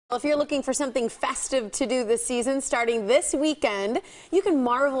If you're looking for something festive to do this season, starting this weekend, you can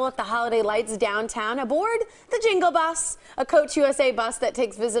marvel at the holiday lights downtown aboard the Jingle Bus, a Coach USA bus that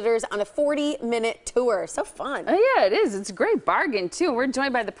takes visitors on a 40-minute tour. So fun. Oh, yeah, it is. It's a great bargain, too. We're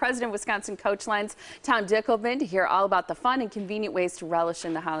joined by the president of Wisconsin Coach Lines, Tom Dieckelman, to hear all about the fun and convenient ways to relish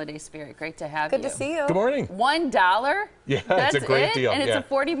in the holiday spirit. Great to have you. Good to see you. Good morning. $1? Yeah, That's it's a great deal. And it's a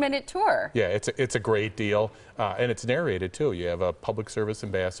 40-minute tour. Yeah, it's a great deal. And it's narrated, too. You have a public service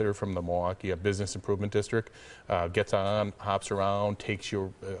ambassador from the Milwaukee Business Improvement District, gets on, hops around, takes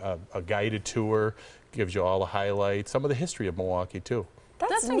you a guided tour, gives you all the highlights, some of the history of Milwaukee, too.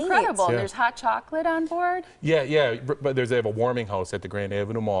 That's incredible. Yeah. There's hot chocolate on board? Yeah, but they have a warming house at the Grand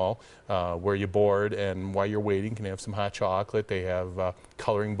Avenue Mall where you board, and while you're waiting, you can have some hot chocolate. They have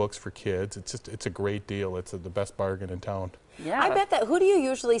coloring books for kids. It's a great deal. It's the best bargain in town. Yeah. I bet that. Who do you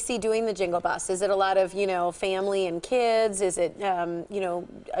usually see doing the Jingle Bus? Is it a lot of, family and kids? Is it,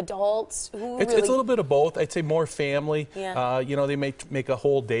 adults? It's a little bit of both. I'd say more family. Yeah. They make a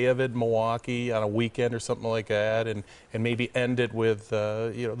whole day of it in Milwaukee on a weekend or something like that, and maybe end it with,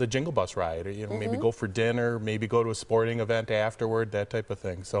 the Jingle Bus ride, or, maybe go for dinner, maybe go to a sporting event afterward, that type of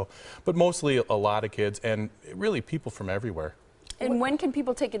thing. So, but mostly a lot of kids and really people from everywhere. And when can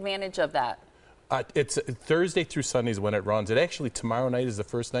people take advantage of that? It's Thursday through Sundays when it runs. It actually, tomorrow night is the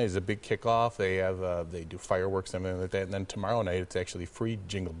first night. It's a big kickoff. They do fireworks and everything like that. And then tomorrow night, it's actually free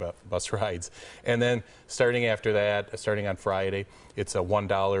Jingle Bus rides. And then starting after that, starting on Friday, it's a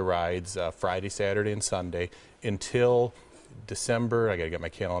 $1 rides, Friday, Saturday, and Sunday until December. I got to get my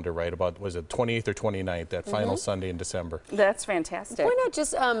calendar right. Was it 28th or 29th, that final Sunday in December? That's fantastic. Why not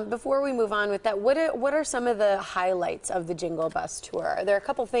just, before we move on with that, what are some of the highlights of the Jingle Bus tour? Are there a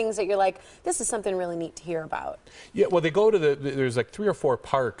couple things that you're like, this is something really neat to hear about? Yeah, well, they go to there's like 3 or 4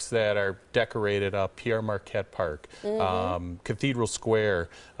 parks that are decorated up. Pierre Marquette Park, Cathedral Square,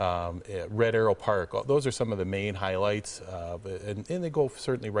 Red Arrow Park. Those are some of the main highlights. And they go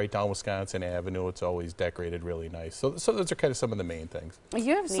certainly right down Wisconsin Avenue. It's always decorated really nice. So those are kind of some of the main things.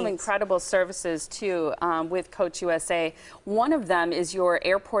 You have some incredible services, too, with Coach USA. One of them is your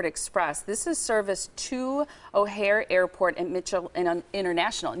Airport Express. This is service to O'Hare Airport and Mitchell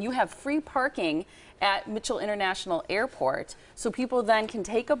International. And you have free parking at Mitchell International Airport, so people then can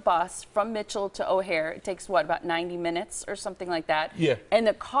take a bus from Mitchell to O'Hare. It takes, what, about 90 minutes or something like that? Yeah. And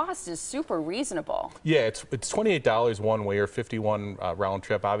the cost is super reasonable. Yeah, it's $28 one way or $51 round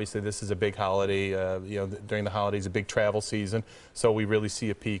trip. Obviously, this is a big holiday. During the holidays, a big travel season, so we really see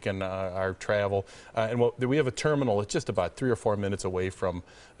a peak in our travel. And we have a terminal. It's just about 3 or 4 minutes away from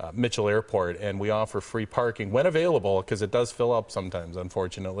Mitchell Airport, and we offer free parking when available, because it does fill up sometimes,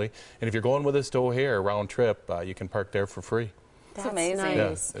 unfortunately. And if you're going with us to O'Hare round trip, you can park there for free. That's amazing.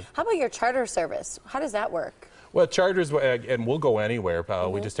 Nice. Yeah. How about your charter service? How does that work? Well, charters, and we'll go anywhere.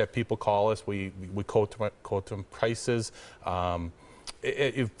 We just have people call us. We quote them prices.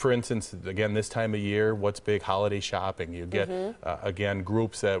 For instance, again, this time of year, what's big? Holiday shopping. You get, again,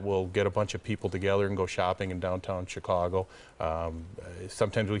 groups that will get a bunch of people together and go shopping in downtown Chicago.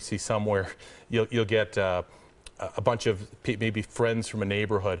 Sometimes we see somewhere you'll get a bunch of maybe friends from a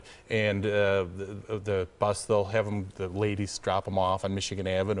neighborhood, and the bus, they'll have the ladies drop them off on Michigan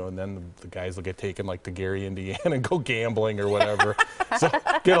Avenue, and then the guys will get taken like to Gary, Indiana, and go gambling or whatever. So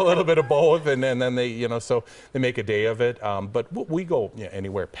get a little bit of both, and then they, so they make a day of it. But we go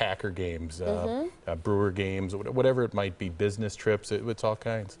anywhere, Packer games, Brewer games, whatever it might be, business trips, it's all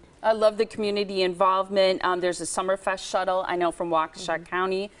kinds. I love the community involvement. There's a Summerfest shuttle, I know, from Waukesha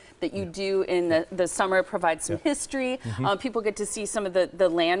County that you do in the summer. It provides some history. People get to see some of the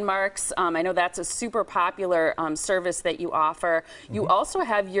landmarks. I know that's a super popular service that you offer. You also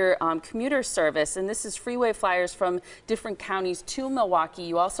have your commuter service, and this is freeway flyers from different counties to Milwaukee.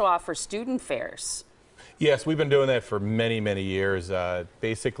 You also offer student fares. Yes, we've been doing that for many, many years.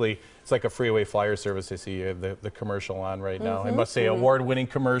 Basically, it's like a freeway flyer service. I see you have the commercial on right now. I must say, award-winning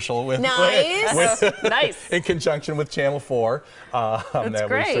commercial with nice. In conjunction with Channel 4. That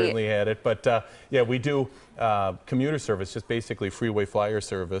great. We certainly had it. But yeah, we do commuter service, just basically freeway flyer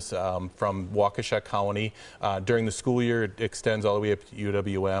service from Waukesha County. During the school year, it extends all the way up to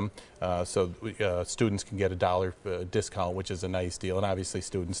UWM. So students can get a $1 discount, which is a nice deal. And obviously,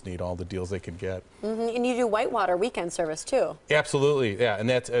 students need all the deals they can get. And you do whitewater weekend service, too. Absolutely, yeah. And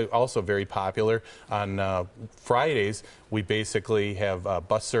that's also also very popular. On Fridays, we basically have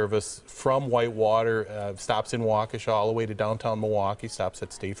bus service from Whitewater, stops in Waukesha all the way to downtown Milwaukee, stops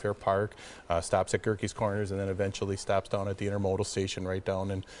at State Fair Park, stops at Gerke's Corners, and then eventually stops down at the intermodal station right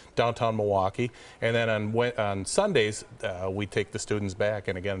down in downtown Milwaukee. And then on Sundays, we take the students back,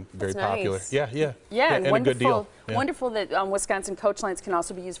 and again, very popular. Nice. Yeah, and a good deal. Yeah. Wonderful that Wisconsin coach lines can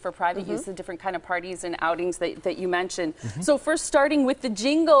also be used for private use, the different kind of parties and outings that you mentioned. So first, starting with the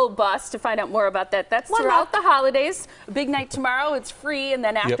Jingle Bus, to find out more about that, that's throughout the holidays. A big night tomorrow, it's free, and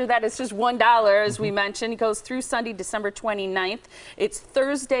then after that, it's just $1, as we mentioned. It goes through Sunday, December 29th. It's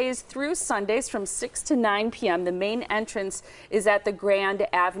Thursdays through Sundays from 6 to 9 p.m. The main entrance is at the Grand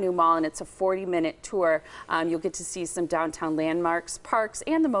Avenue Mall, and it's a 40-minute tour. You'll get to see some downtown landmarks, parks,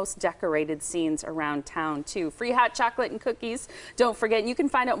 and the most decorated scenes around town, too. Free hot chocolate and cookies. Don't forget, you can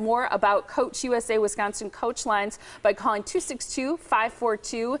find out more about Coach USA Wisconsin Coach Lines by calling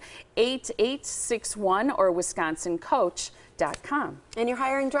 262-542-8861 or wisconsincoach.com. And you're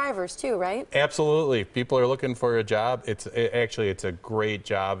hiring drivers too, right? Absolutely. People are looking for a job. It's a great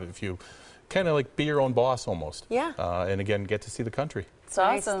job if you kind of like be your own boss almost. Yeah. And again, get to see the country. It's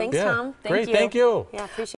awesome. Nice. Thanks, Tom. Great. Thank you. Yeah, appreciate it.